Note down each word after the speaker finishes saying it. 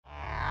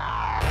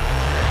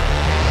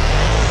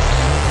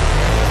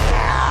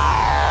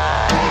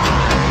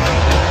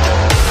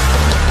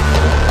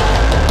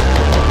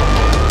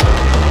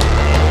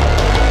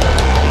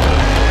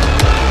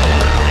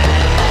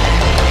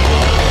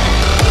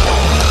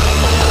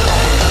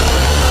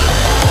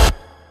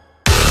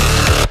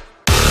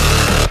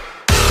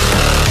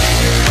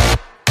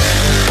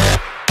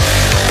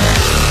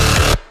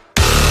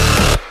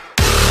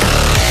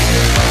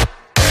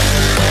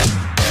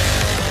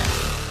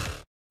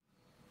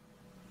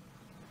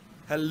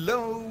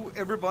Hello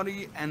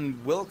everybody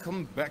and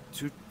welcome back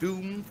to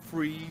Doom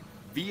 3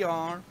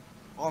 VR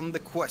on the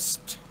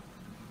Quest.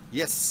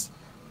 Yes,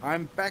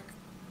 I'm back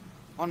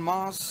on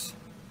Mars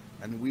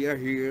and we are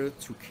here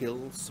to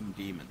kill some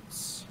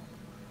demons.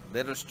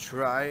 Let us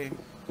try.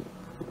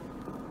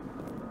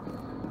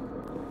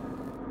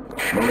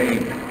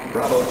 Marine,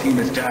 Bravo team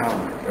is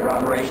down. Their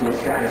operational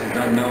status is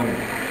unknown.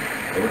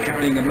 They were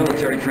carrying a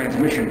military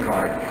transmission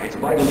card. It's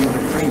vital you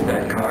retrieve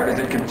that card as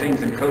it contains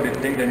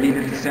encoded data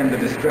needed to send the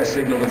distress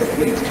signal to the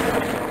fleet.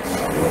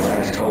 Your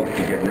last hope to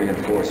get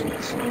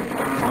reinforcements.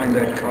 Find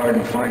that card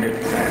and find it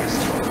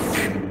fast.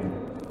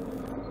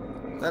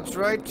 That's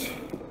right.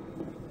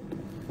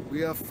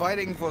 We are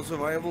fighting for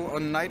survival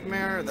on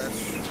Nightmare.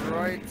 That's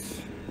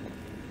right.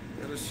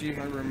 Gotta see if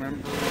I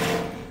remember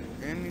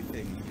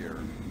anything here.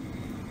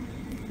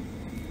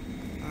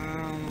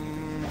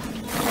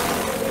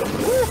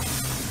 Woo!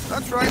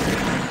 That's right.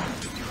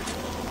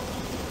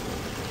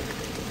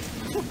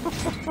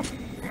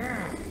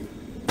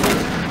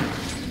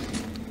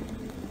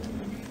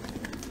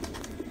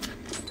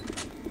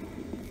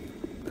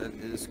 That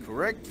is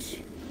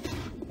correct.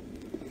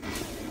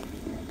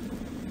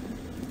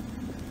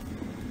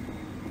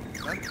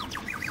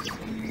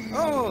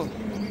 Oh,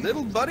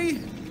 little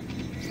buddy.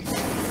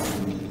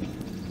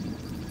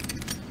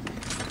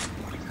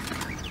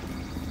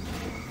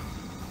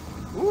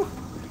 Ooh.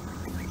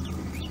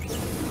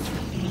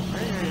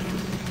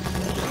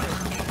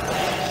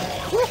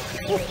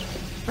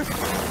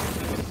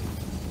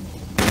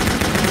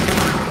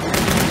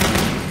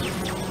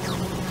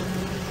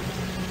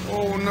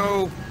 Oh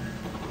no.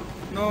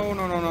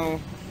 No.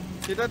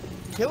 Did that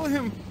kill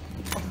him?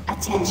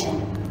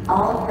 Attention,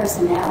 all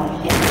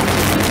personnel in the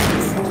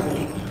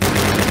facility.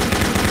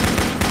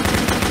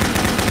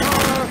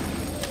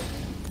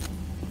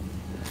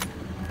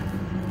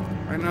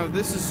 I know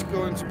this is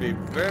going to be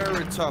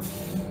very tough.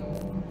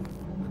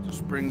 I'll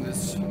just bring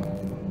this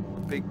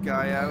big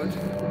guy out.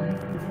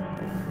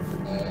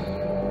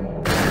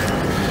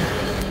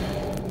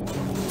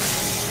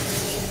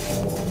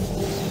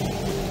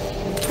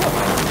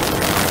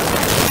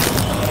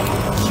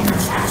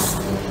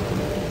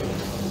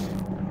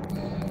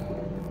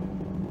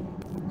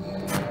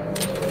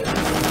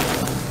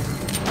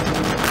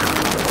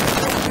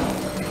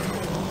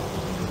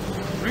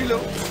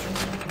 Reload.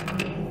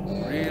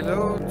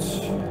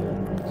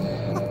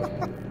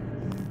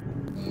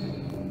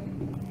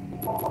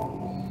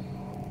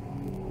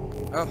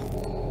 Oh.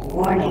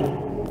 Warning,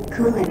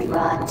 coolant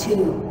rod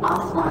 2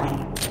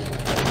 offline.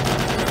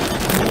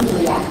 Main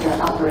reactor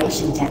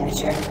operation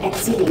temperature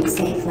exceeding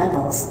safe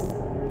levels.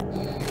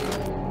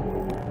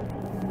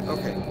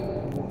 Okay.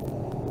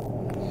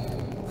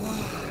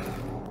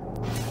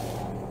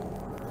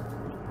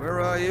 Where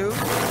are you?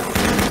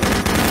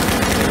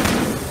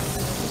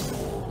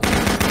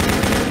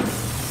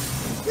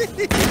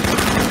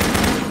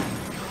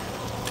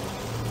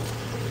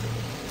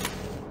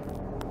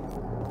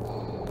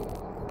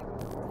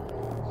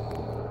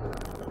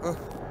 Oh.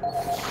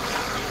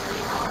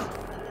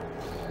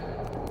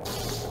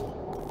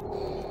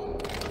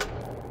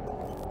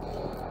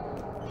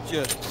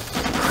 Just.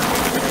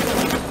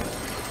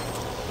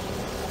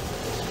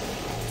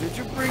 Did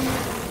you bring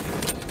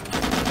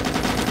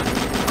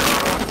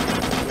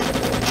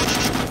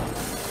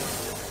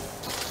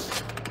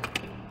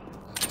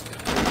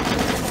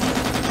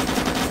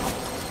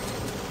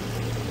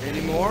any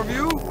more of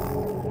you?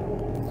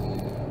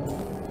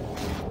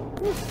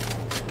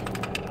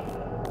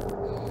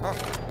 Oh.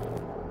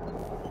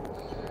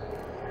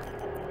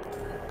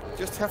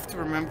 Just have to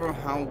remember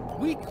how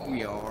weak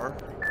we are.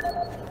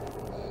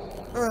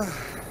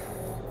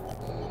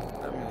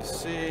 Let me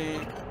see.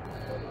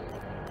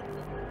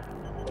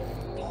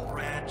 Paul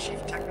Rad,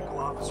 Chief Technical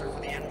Officer for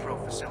the Enpro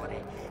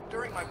facility.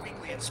 During my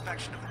weekly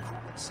inspection of the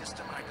coolant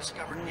system, I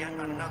discovered yet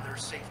another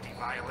safety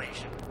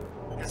violation.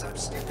 As I've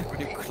stated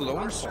repeatedly,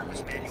 our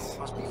service manual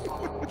must be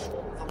followed to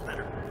the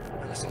letter.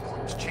 And this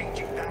includes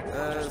changing back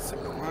filters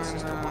of the coolant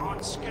system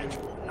on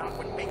schedule, not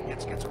when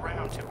maintenance gets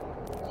around to it.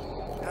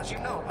 As you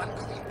know,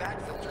 unclean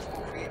back filters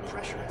will create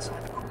pressure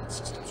inside the coolant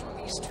system's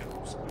release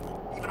tubes.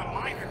 Even a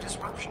minor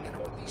disruption in a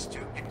release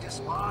tube can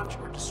dislodge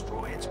or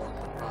destroy its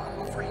coolant rod,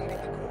 overheating the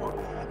core,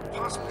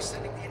 possibly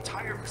sending the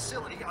entire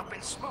facility up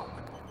in smoke.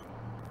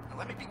 Now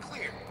let me be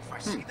clear, if I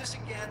see this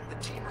again, the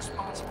team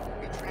responsible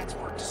will be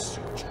transferred to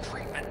sewage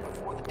treatment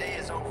before the day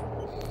is over.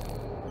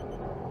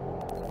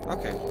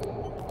 Okay.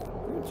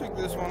 Can you take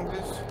this one,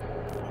 please?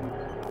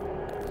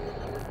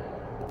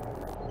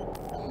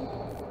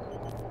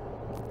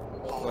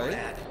 Paul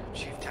Rad,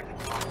 Chief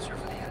Technical Officer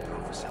for the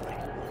Enpro facility.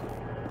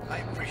 I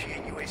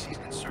appreciate UAC's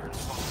concerns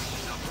following the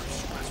number of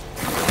stressful.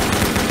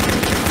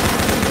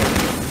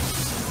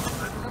 I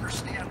don't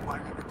understand why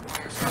we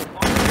require so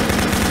long. I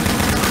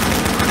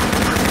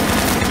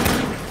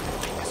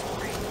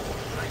disagree,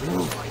 but I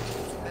use my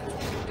team's mental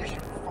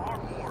condition far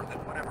more than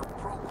whatever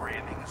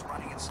programming is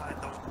running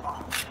inside those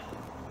bombs.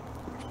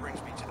 Which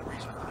brings me to the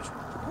reason for this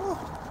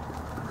report.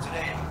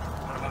 Today,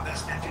 one of my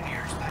best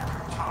engineers,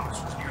 Patrick Thomas,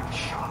 was nearly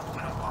shot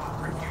when a bomb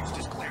refused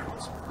his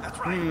clearance. That's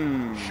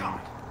right.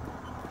 Shot.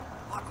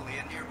 Luckily,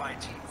 a nearby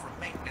team from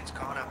maintenance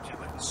caught up to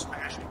it and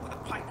smashed it with a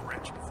pipe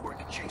wrench before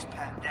he could chase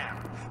Pat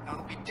down. Now,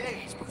 it'll be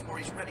days before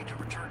he's ready to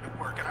return to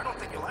work, and I don't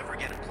think you'll ever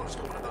get him close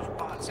to one of those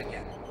bots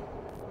again.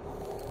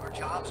 Our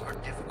jobs are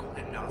difficult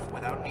enough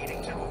without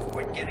needing to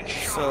avoid getting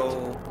shot.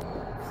 So,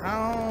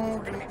 how...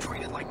 We're gonna be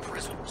treated like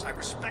prisoners. I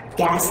respect...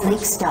 Gas leak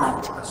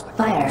stopped.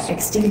 Fire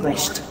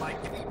extinguished.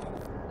 Like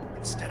people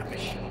instead of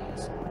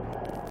machines.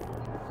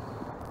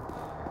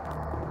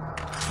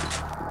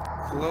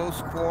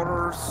 Close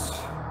quarters.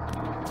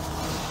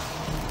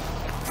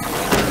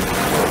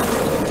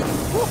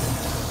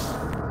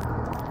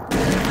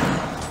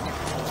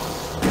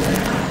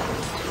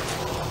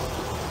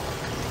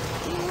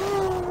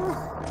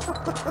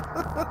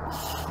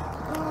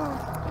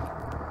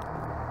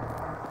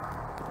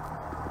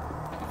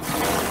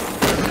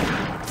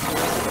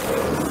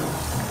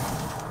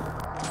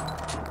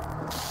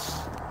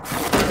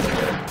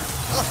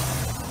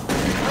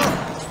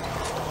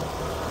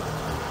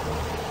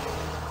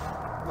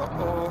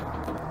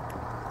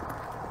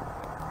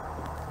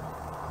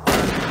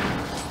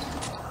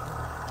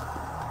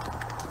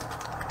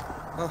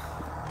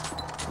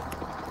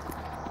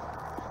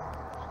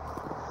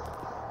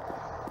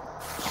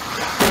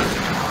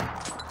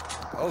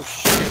 Oh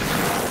shit.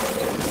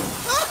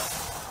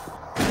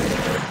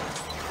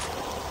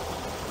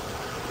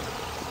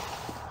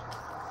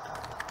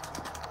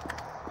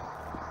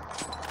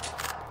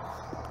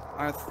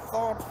 I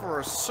thought for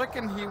a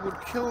second he would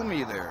kill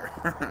me there.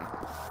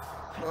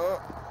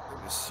 Oh,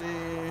 let me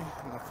see.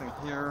 Nothing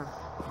here.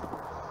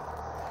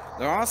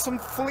 There are some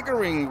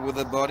flickering with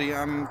the body.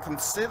 I'm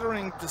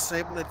considering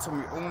disable it so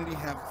we only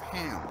have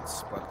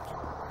hands, but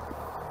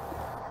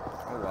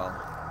oh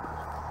well.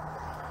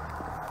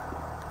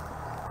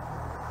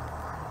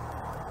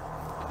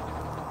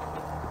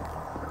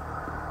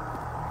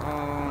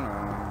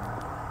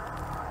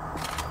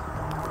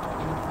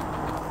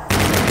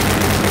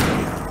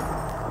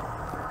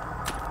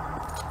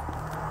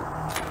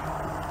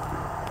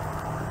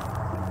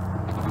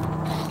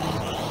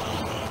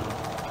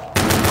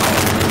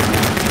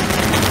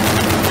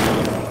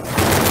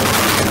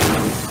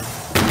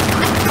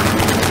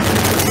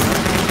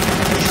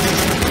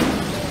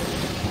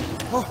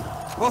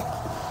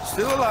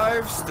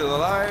 Still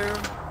alive.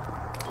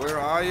 Where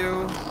are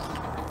you?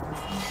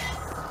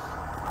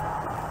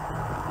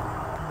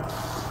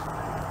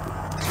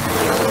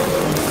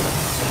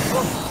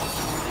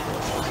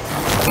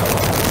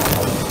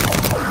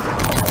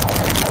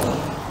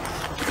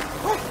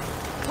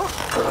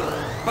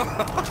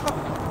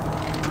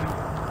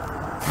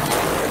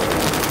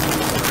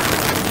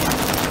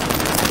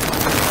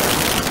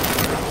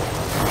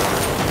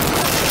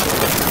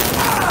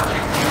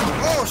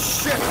 Oh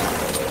shit!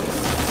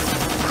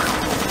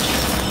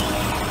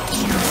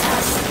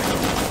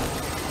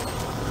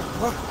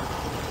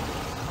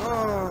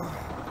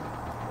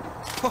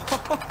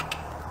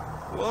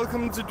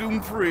 Welcome to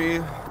Doom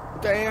 3.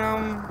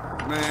 Damn,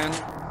 man.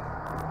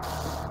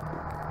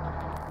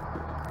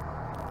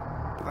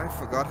 I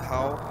forgot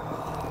how.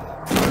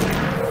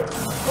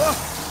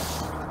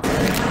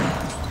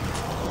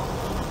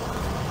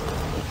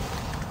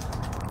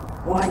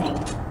 Warning.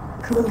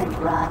 Coolant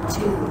rod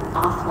 2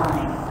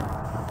 offline.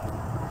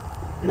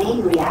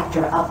 Main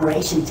reactor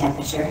operation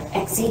temperature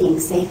exceeding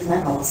safe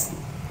levels.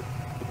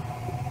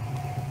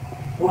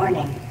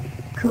 Warning.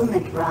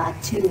 Coolant rod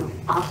 2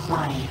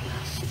 offline.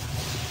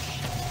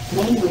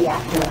 Main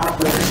reactor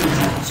operation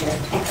temperature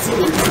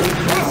exceeding safe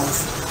levels.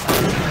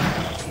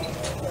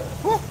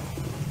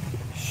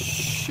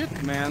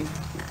 Shit, man.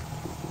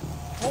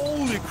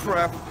 Holy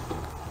crap.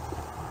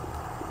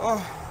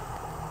 Oh.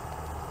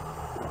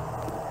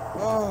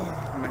 Oh,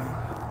 man.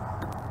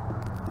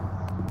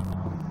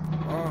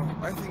 Oh,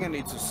 I think I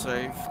need to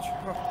save.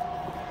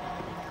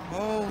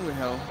 Holy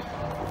hell.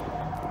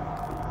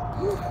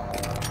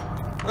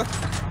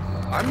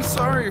 I'm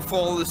sorry for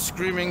all the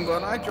screaming,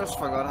 but I just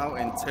forgot how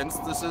intense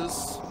this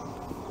is.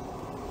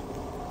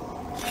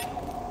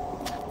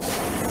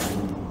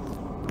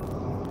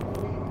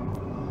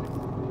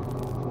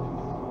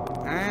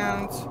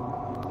 And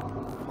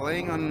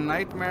playing on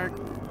Nightmare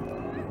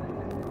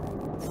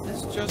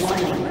is just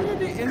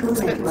really intense.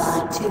 Coolant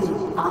rod 2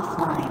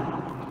 offline.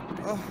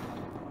 Oh.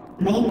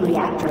 Main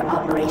reactor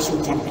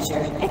operation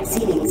temperature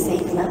exceeding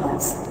safe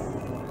levels.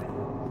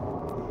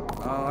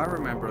 Oh, I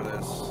remember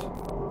this.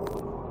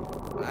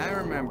 I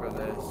remember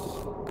this.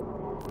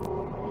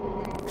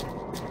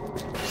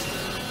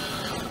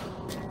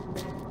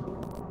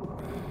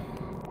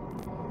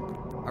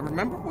 I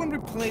remember when we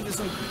played this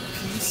on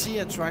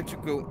PC, I tried to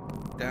go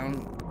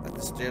down at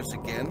the stairs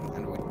again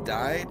and we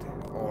died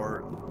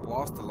or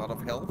lost a lot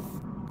of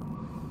health.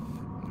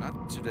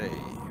 Not today.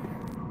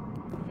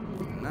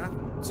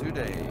 Not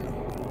today.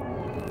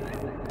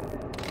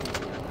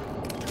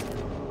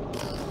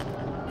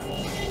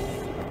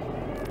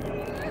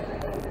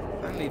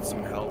 I need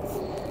some help.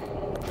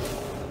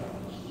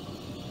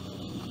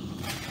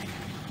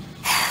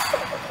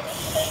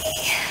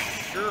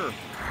 Sure.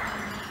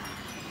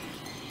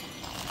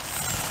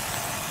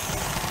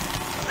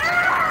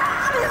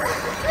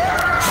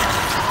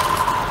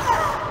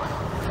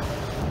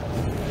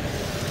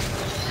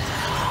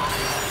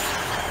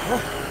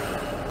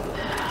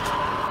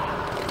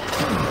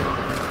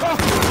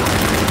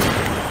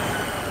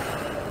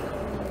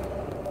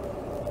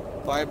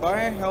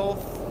 Bye-bye,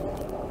 health.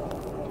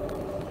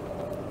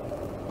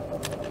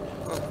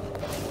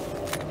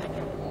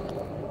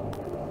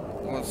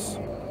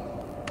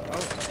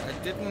 Oh, I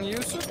didn't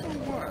use it or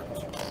what?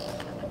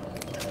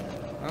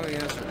 Oh,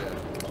 yes, I did.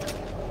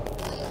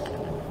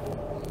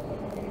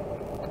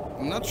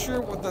 I'm not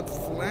sure what that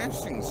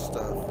flashing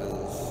stuff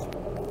is.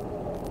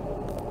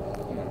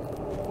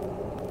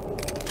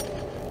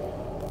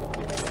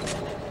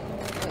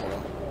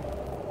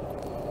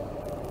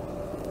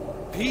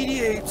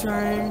 PDA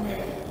time.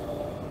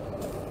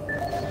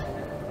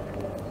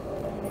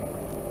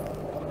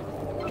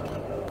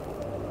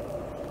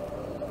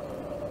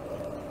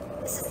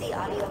 This is the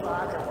audio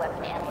log of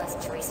Weapon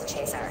Analyst Teresa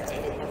Chazar,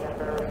 dated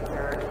November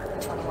 3rd,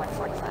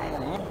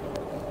 2145.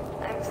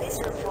 I'm pleased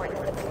to report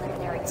that the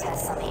preliminary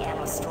tests on the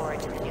ammo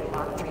storage in the new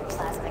Mach 3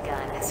 plasma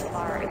gun has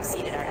far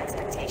exceeded our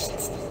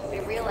expectations. We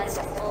realized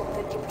a full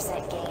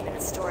 50% gain in the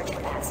storage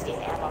capacity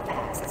of ammo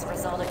packs as a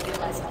result of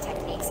utilizing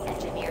techniques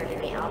engineered in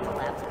the Alpha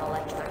Lab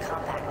molecular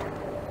compactor.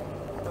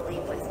 I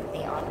believe with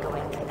the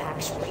ongoing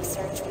compaction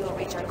research, we will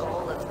reach our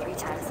goal of 3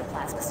 times the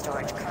plasma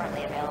storage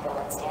currently available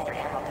in standard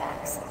ammo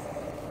packs.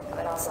 I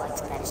would also like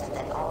to mention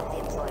that all of the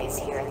employees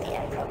here at the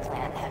Enpro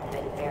plant have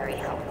been very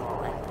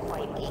helpful and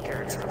quite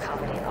eager to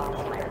accommodate all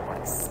of my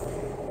requests.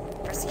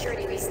 For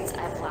security reasons,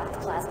 I've locked the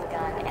plasma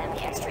gun and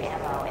the extra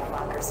ammo in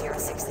locker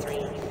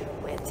 063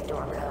 with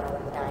door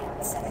code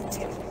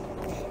 972.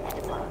 End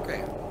of log.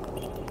 Okay.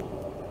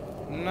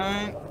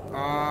 9.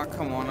 Ah,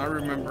 come on, I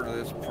remember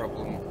this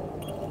problem.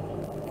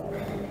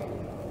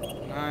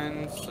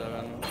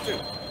 972.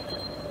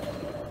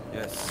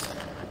 Yes.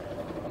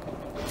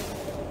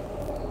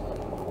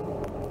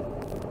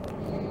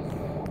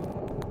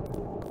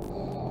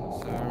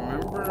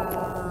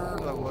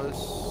 That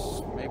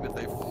was maybe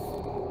they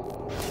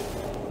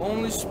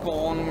only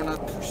spawn when I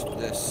push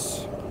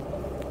this.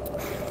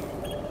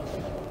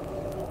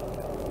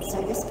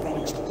 Service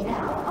bridge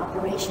now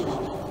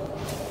operational.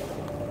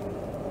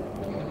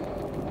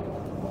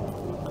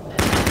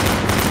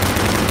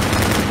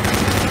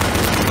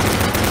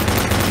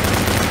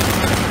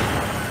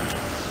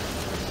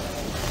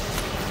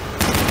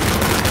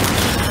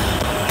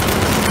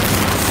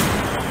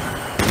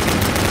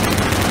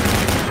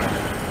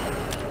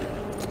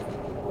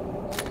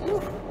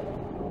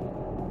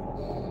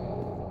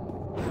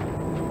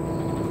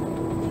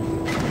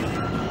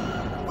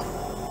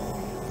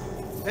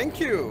 Thank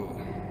you.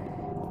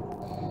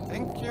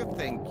 Thank you,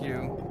 thank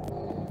you.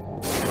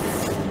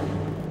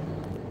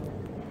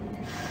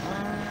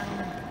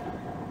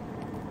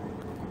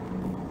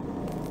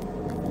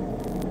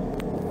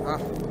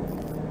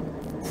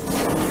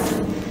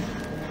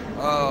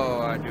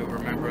 Oh, I do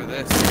remember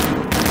this.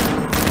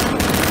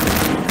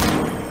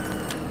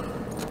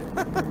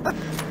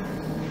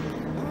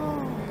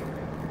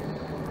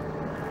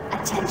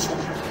 Attention.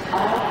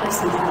 All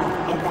personnel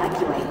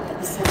evacuate the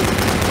facility.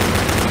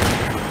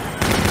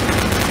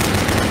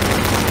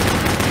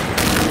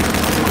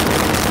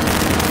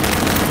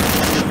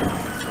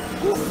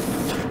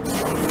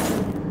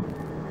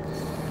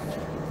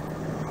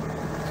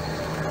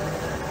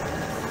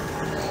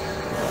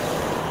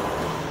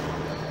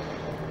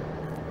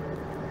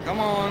 Come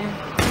on.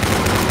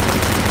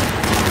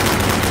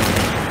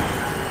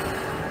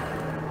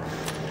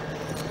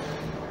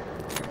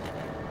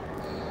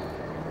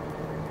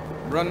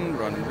 Run,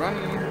 run, run.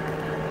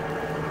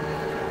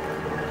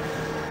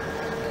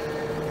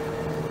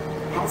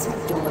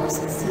 Hazard doors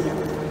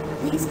sealed.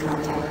 Please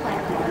contact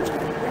plant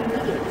management for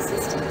immediate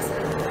assistance.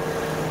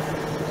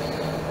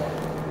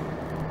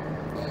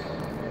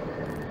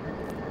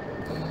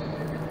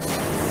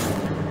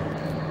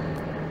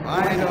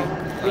 I don't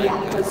like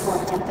Reactor this.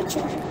 core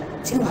temperature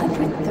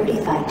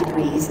 235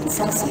 degrees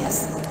Celsius.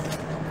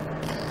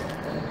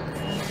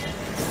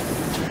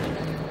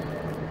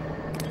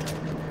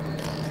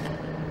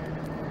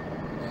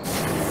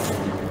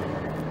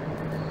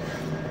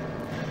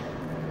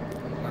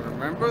 I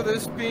remember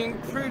this being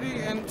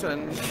pretty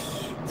intense.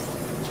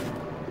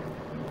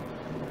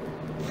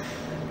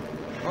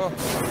 Oh.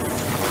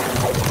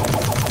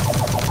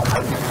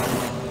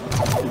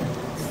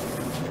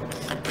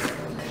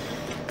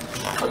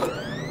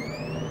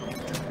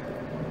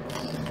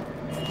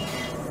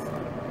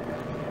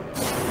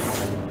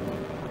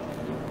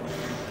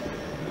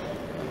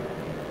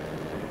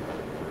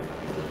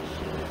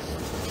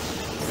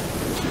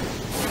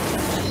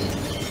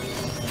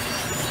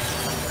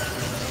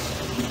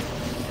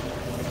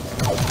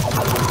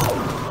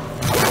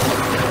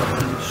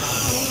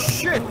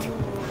 Shit!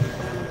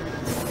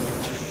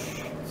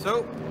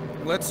 So,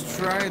 let's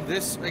try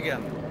this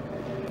again.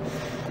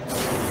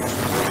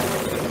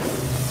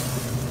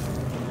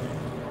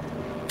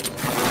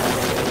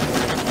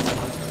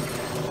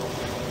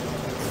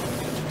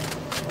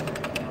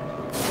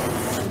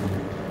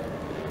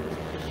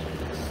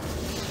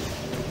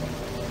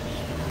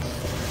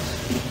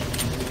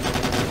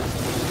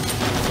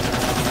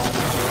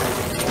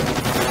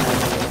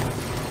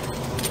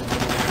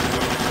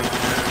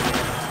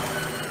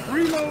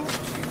 Reload!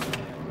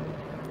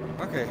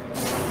 Okay.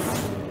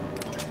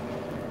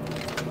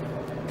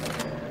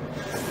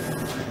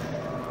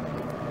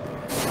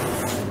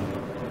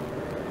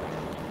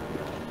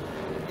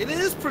 It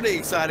is pretty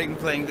exciting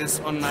playing this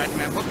on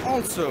Nightmare, but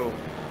also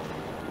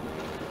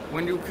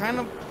when you kind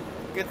of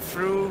get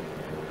through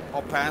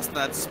or past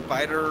that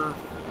spider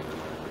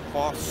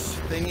boss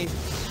thingy,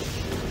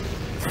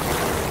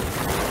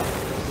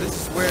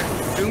 this is where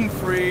Doom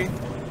 3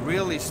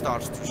 really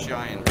starts to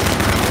shine.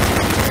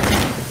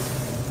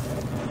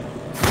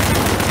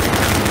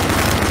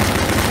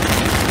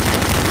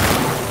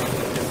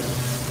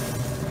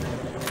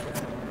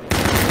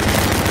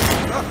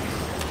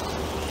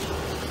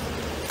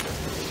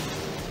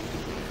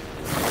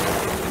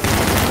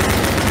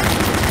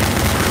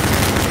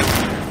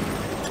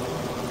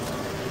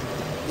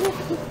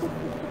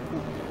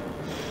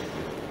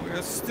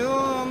 We're still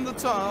on the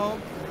top,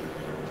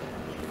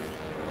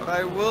 but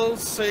I will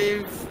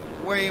save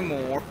way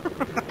more.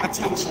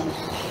 Attention,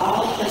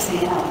 all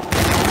personnel.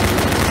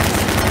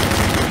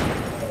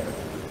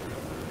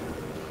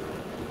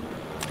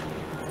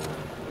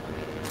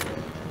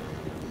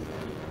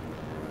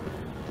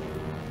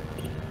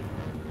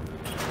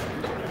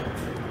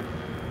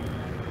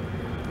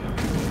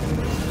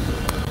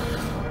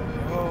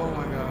 Oh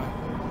my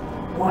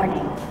god.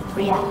 Warning,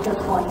 reactor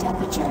core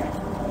temperature,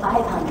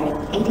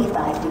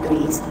 585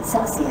 degrees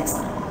Celsius.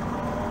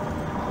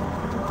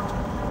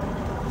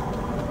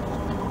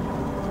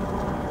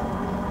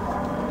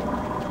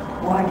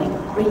 Warning,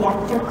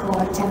 reactor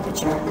core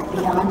temperature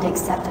beyond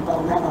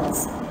acceptable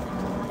levels.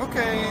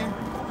 Okay.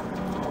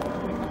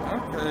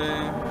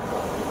 Okay.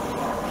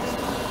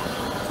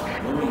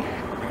 Louis,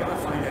 we gotta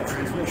find that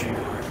transmission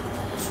card.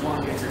 If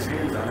Swan gets his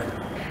hands on it,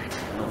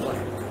 no way.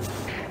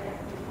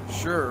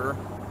 Sure.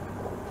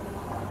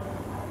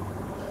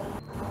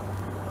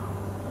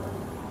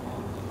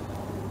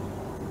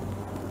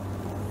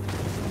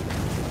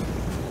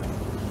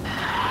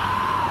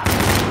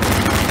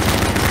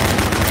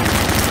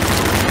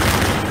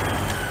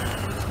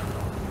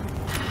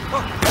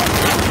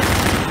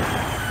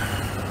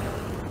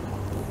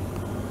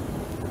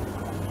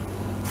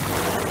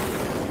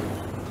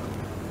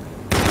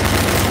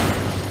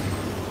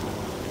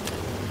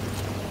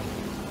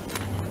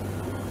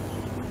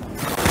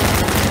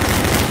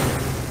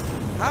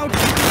 How did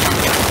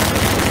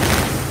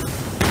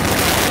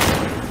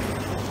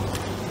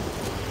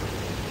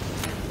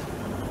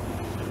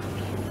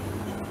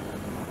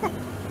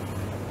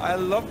I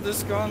love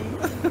this gun.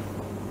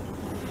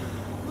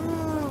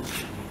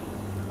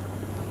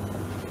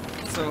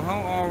 So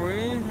how are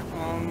we?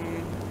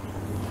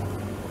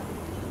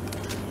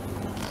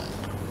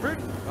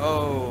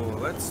 Oh,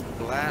 let's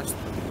blast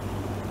them.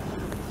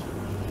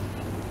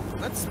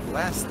 Let's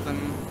blast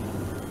them.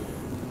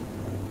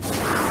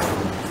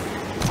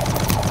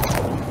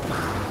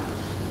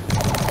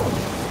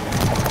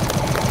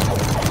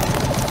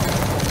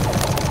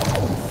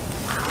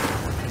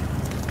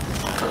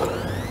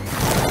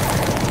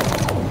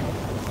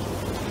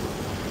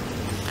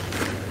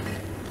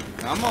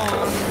 Come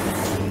on.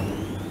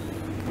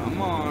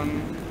 Come on.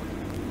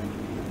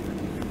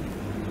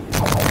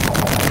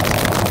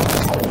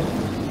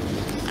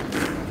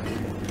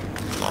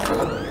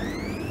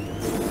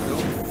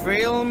 Don't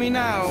fail me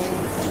now.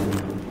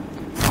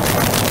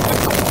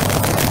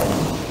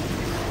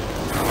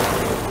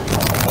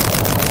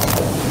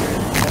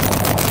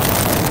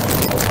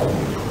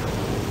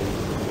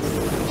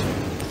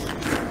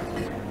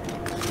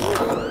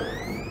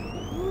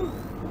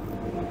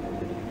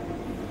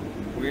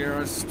 We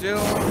are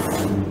still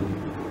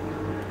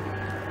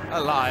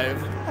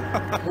alive.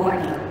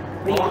 Warning,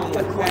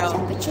 reactor core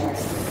temperature,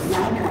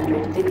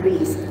 900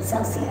 degrees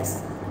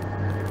Celsius.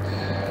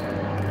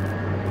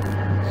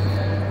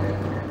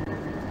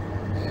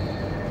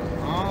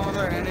 Are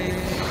there any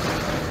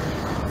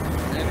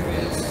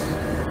enemies?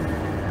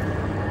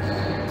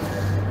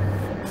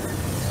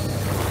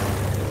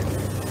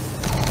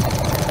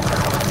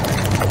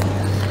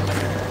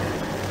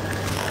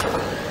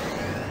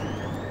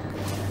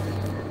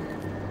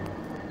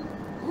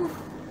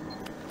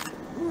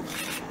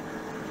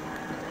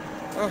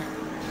 Oh.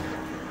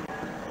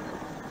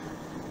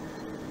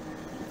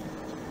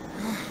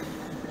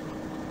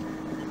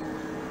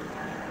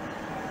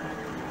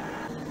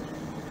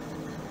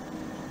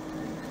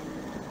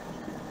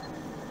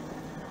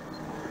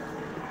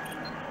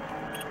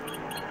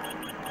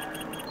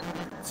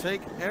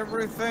 Take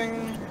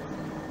everything.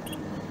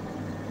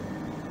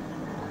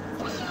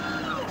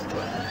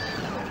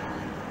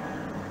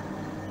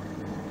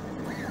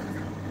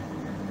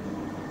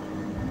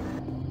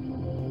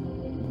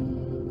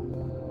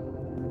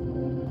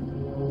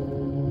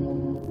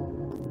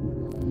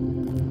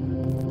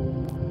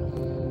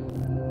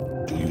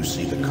 Do you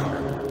see the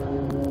card?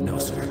 No,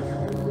 sir.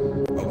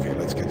 Okay,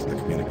 let's get to the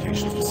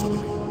communications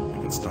facility.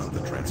 We can start the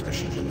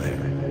transmission from there.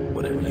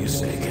 Whatever you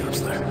say,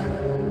 Counselor.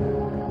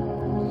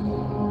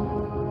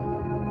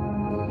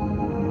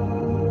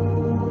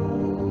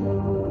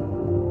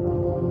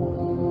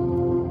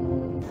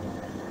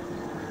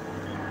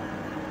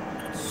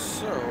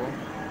 So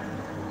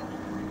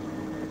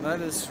that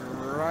is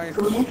right.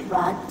 Unit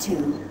Rod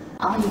 2,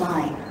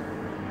 online.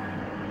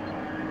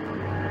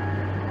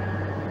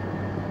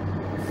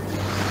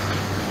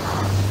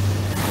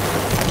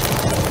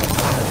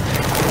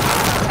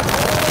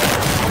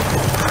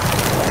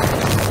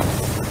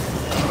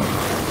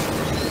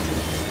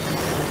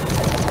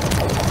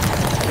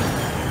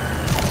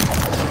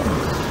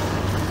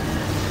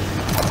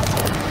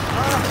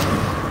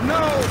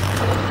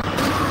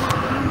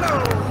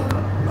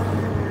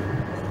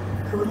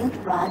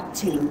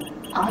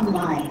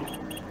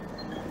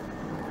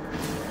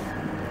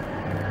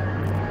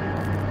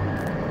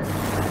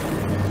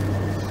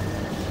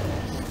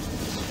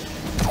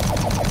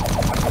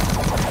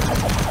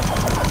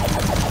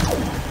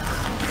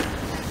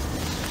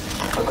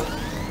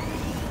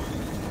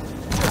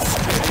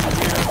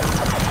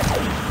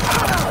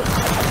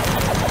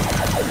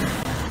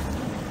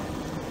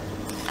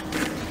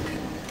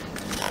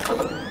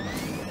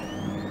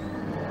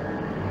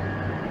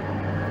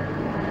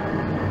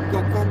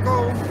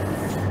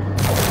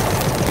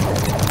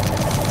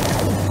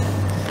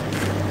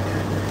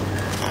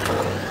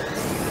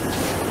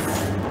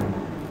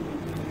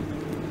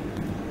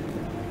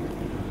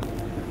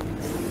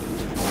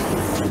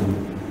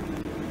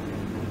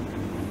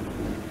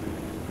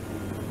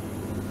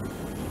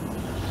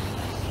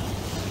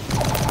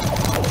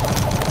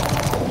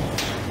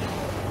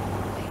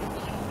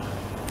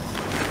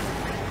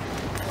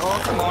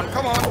 Come on,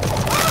 come on.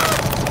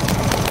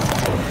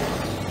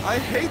 I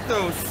hate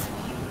those.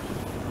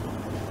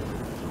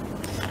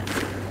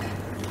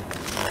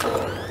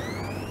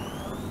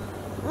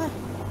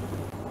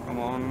 Come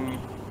on,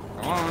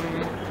 come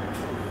on.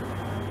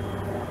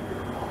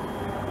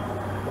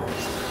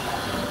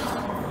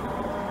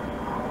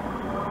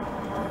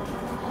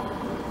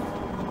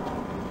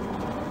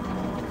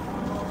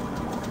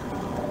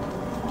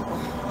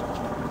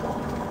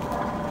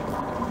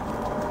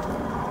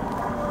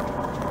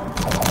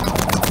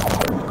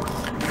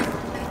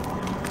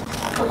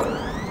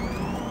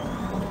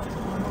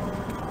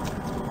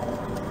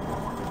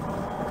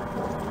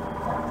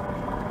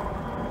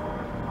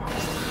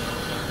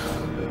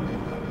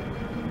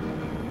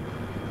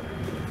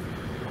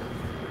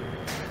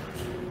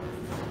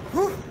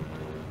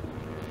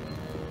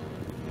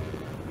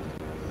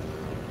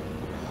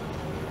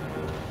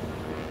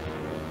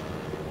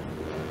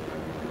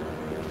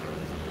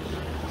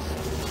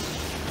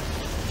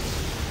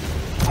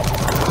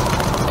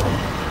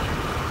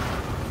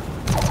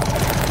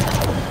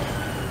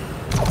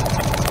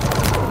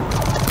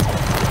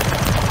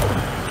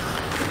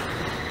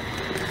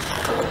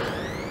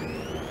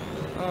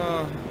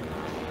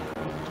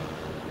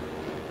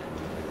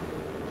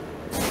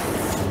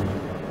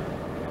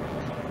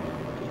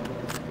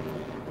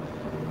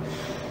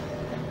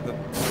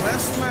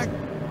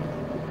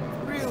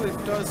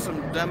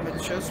 Some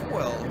damage as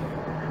well.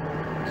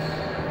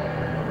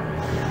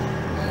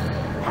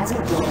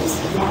 Hazard doors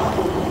now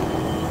open.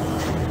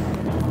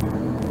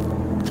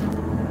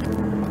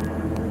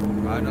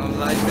 I don't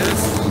like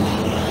this.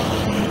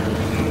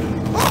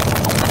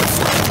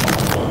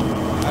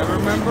 I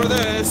remember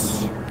this.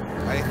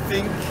 I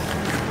think.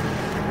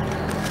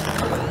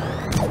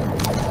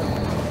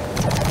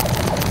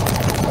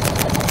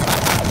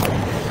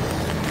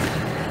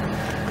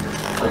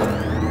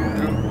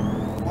 You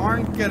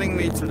aren't getting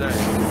me today.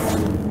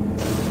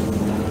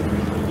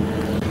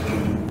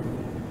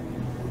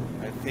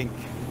 I think.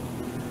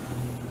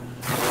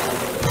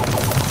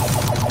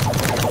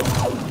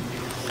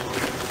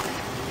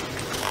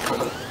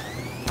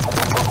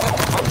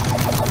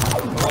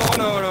 Oh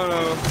no no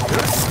no!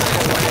 Just stay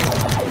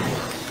away.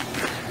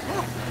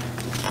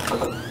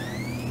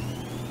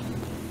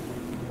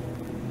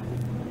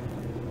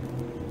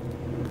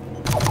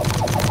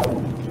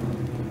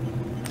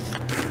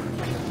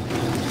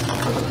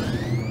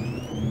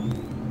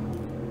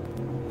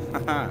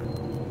 Haha.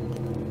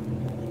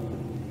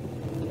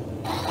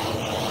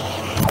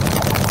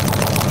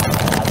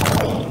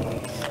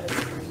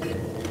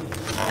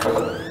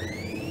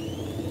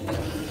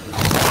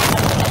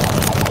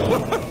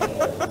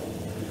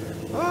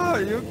 Oh,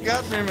 you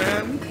got me,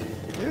 man.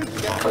 You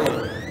got me.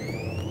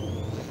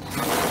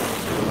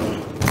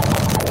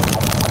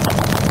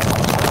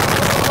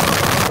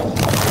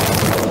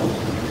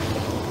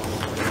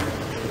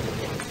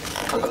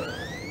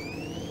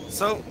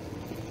 So,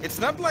 it's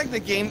not like the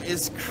game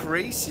is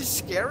crazy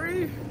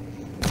scary.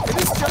 It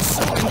is just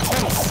so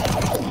intense.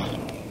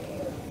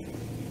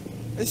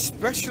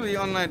 Especially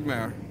on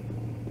Nightmare.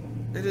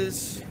 It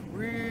is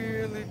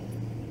really...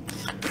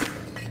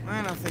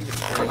 Man, I think it's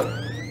great.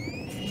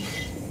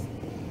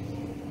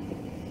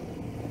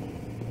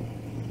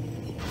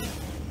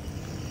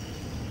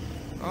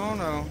 Oh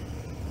no.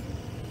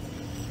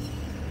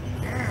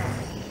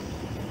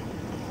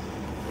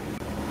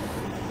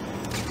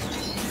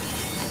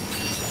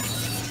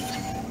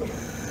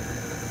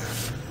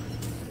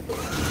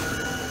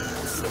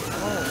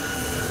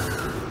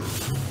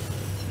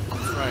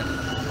 That's right.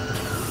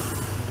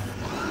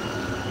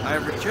 I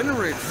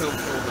regenerate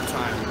health over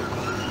time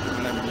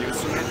when I'm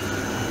using it.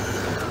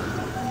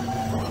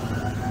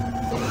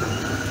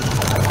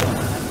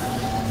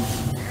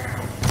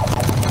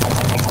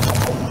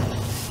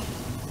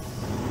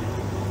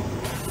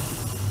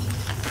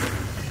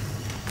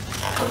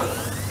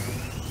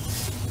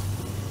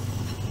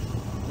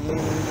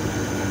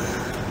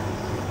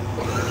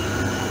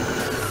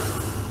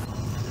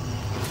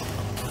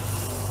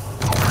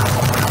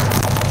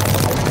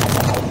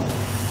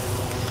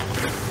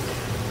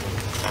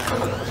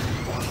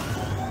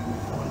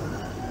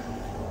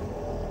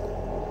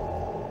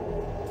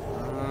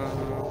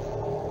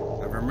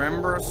 I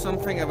remember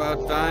something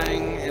about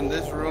dying in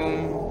this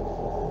room.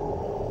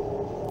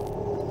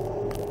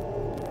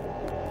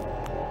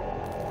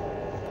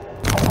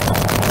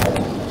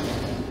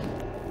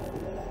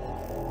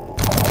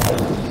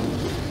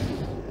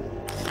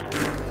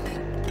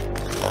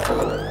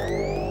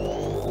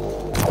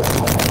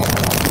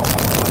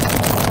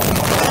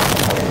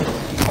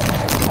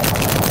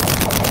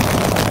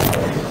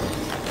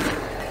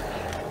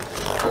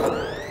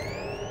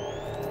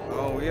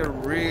 Oh, we are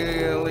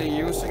really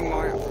using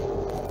my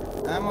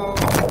ammo.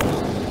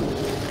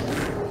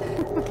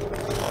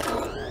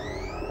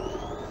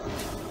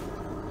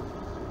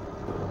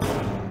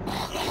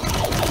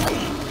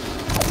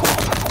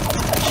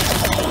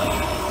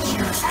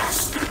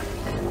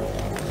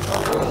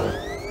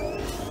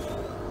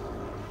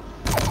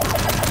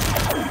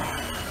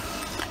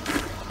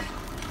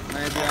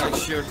 Maybe I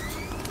should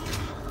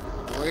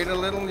Wait a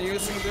little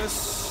using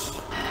this.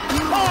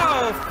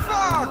 Oh,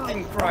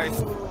 fucking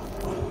Christ!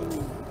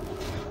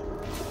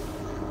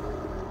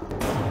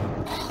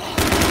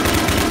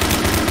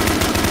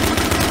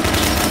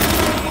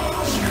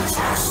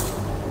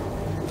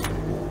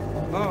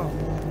 Oh,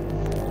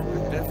 I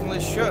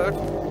definitely should.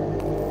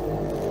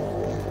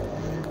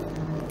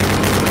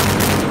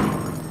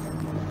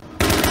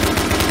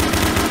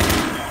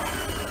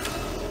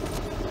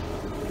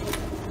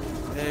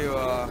 There you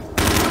are.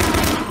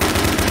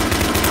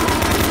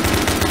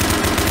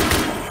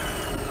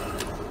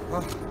 Oh.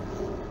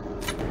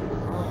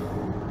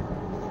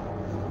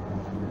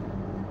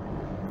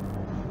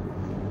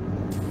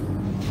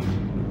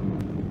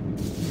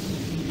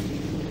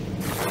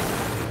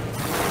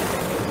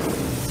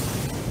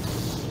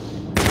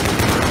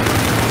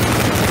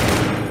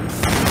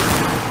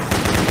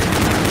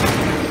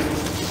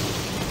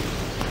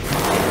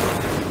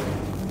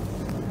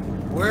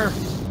 Where?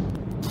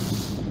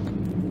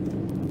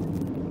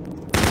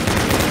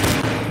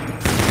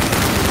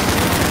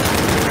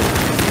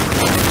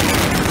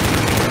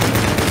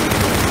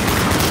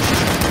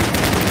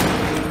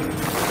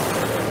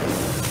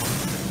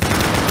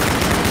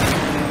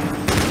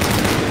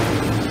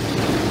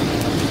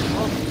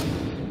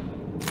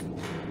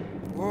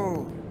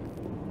 Whoa.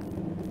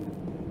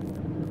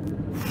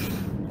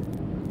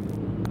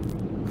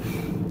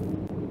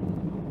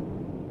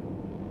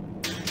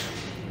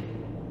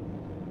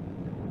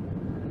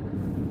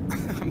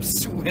 I'm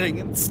sweating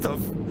and stuff.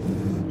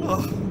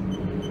 Oh.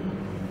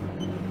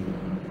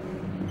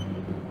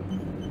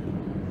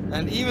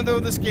 And even though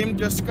this game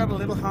just got a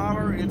little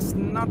harder, it's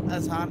not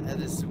as hard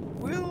as it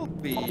will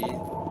be.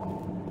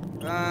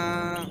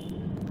 I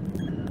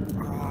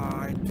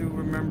do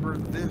remember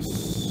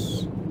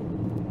this.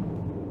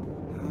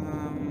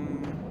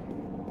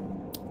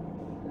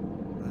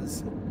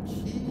 There's a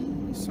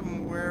key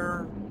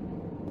somewhere.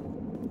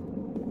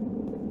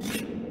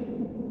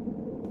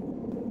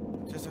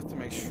 Just have to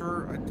make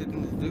sure I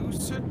didn't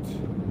lose it,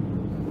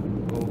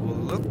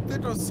 overlooked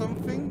it or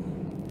something.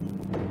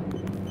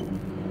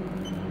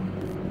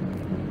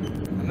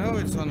 I know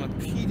it's on a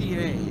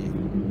PDA.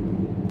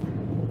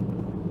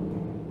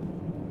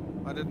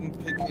 I didn't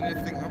pick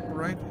anything up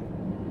right.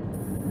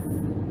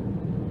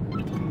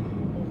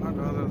 Not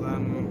other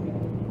than...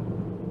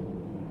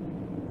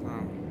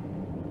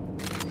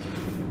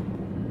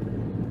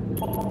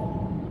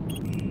 Oh.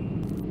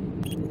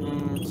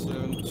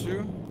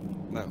 7-2?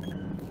 No.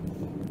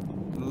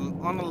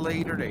 On a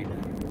later date.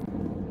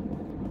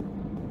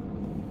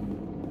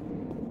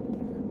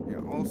 I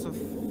also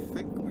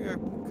think we are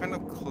kind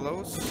of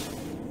close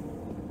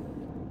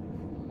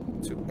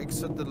to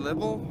exit the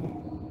level.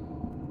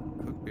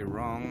 Could be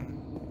wrong.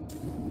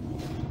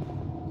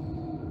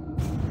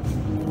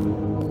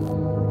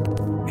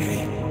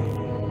 Hey,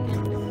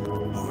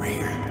 over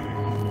here.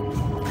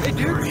 Hey,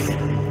 dude!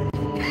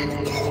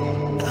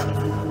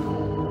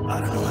 I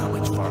don't know how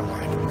much farther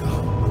I can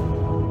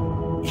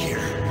go.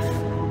 Here,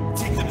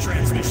 take the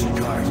transmission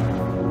card.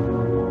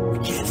 We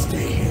can't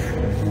stay here.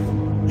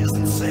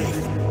 Isn't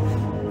safe.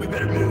 We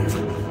better move.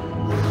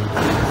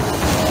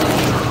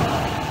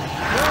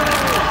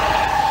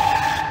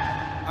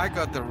 I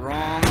got the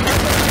wrong...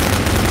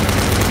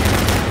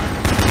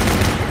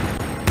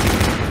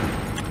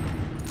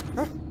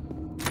 Huh?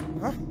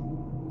 Huh?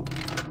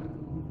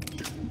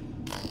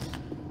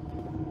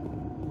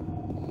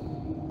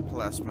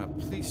 Plasma,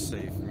 please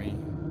save me.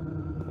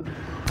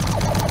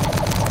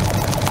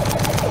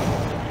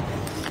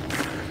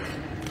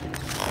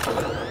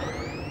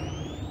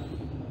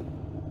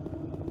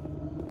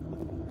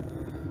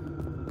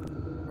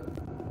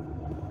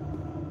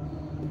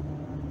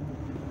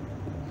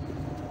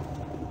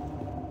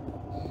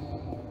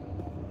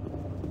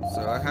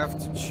 So I have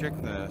to check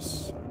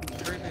this. I'm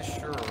pretty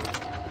sure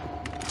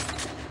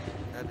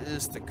that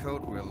is the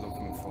code we're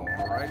looking for,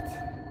 right?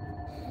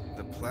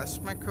 The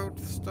plasma code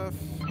stuff?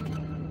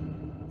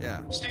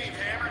 Yeah. Steve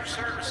Hammer,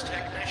 service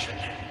technician.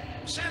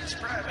 Since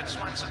Private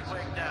Swenson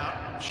wigged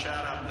out,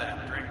 shot up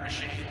that drink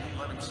machine and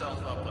lit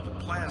himself up with a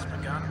plasma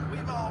gun,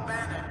 we've all been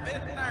a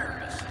bit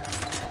nervous.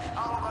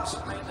 All of us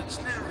at maintenance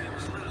knew he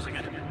was losing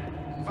it.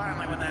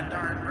 Finally, when that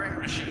darn drink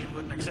machine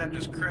wouldn't accept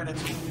his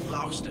credits, he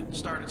lost it and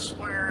started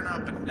swearing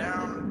up and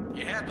down.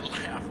 You had to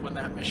laugh when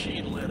that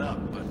machine lit up,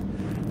 but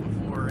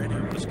before any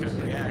of us could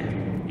react,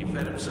 he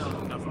fed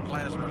himself enough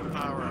plasma to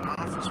power an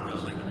office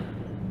building.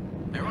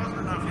 There wasn't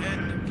enough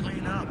head to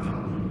clean up,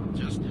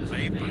 just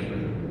vapor.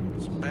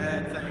 It's a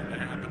bad thing to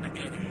happen to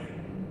anyone.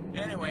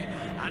 Anyway,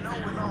 I know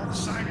with all the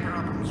side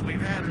problems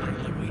we've had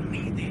lately, we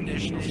need the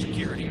additional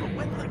security, but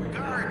when the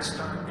guards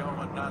start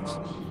going nuts,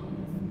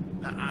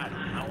 I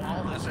don't know,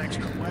 all this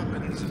extra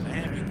weapons and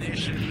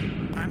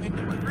ammunition, I mean,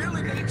 do we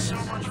really need so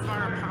much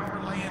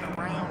firepower laying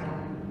around?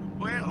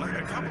 Well,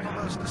 a couple of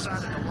us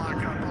decided to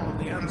lock up all of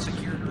the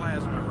unsecured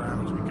plasma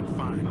rounds we could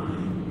find.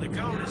 The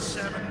code is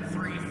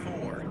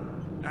 734.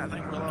 I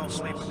think we'll all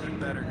sleep a bit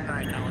better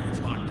tonight knowing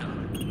it's locked up.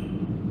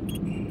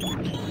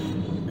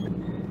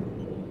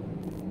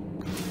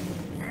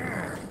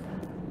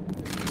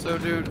 So,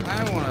 dude,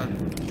 I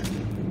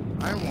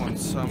I want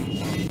some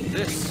of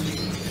this.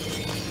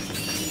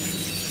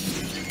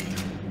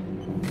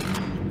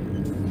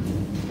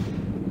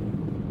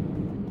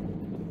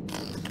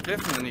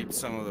 Definitely need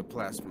some of the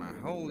plasma.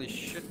 Holy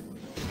shit,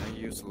 I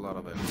use a lot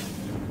of it.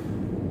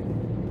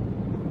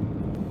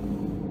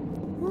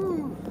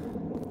 Whew.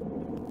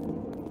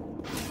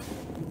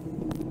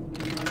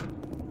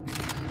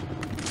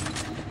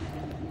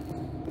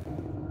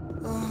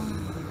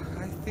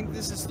 I think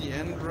this is the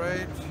end,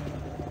 right?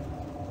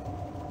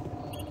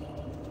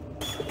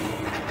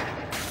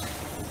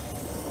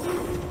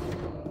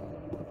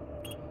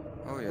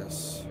 Oh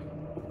yes.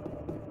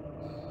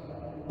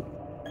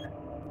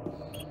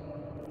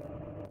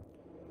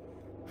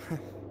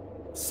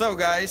 So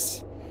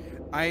guys,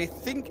 I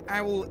think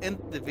I will end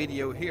the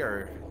video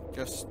here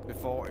just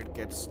before it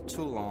gets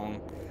too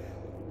long.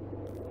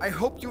 I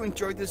hope you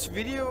enjoyed this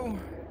video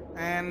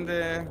and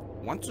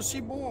want to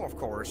see more, of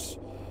course.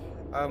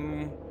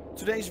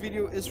 Today's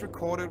video is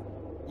recorded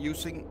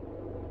using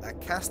a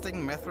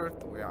casting method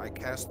where I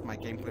cast my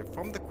gameplay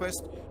from the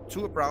Quest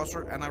to a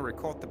browser and I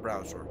record the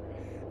browser.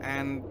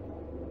 And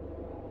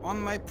on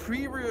my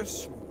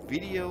previous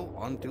video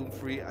on Doom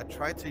 3, I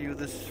tried to use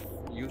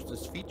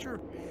this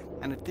feature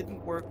and it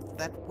didn't work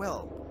that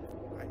well.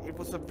 It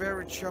was a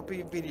very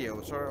choppy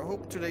video, so I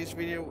hope today's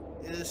video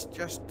is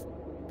just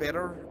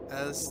better,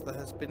 as there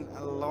has been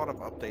a lot of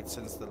updates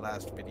since the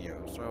last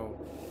video, so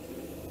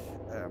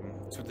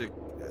to the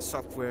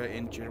software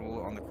in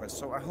general on the Quest.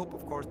 So I hope,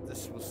 of course,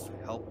 this will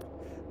help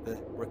the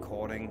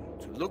recording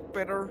to look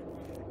better,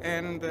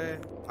 and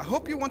I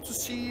hope you want to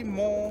see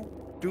more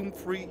Doom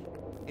 3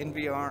 in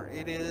VR.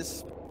 It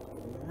is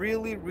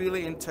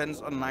really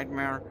intense on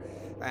Nightmare,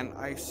 and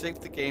I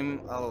saved the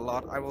game a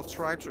lot. I will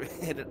try to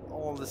edit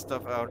all this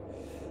stuff out,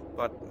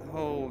 but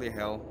holy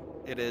hell,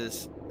 it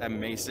is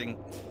amazing.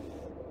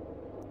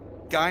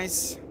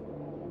 Guys,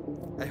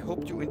 I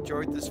hope you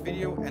enjoyed this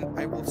video, and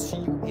I will see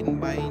you in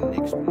my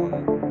next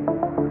one.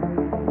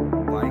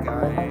 Bye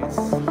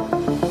guys.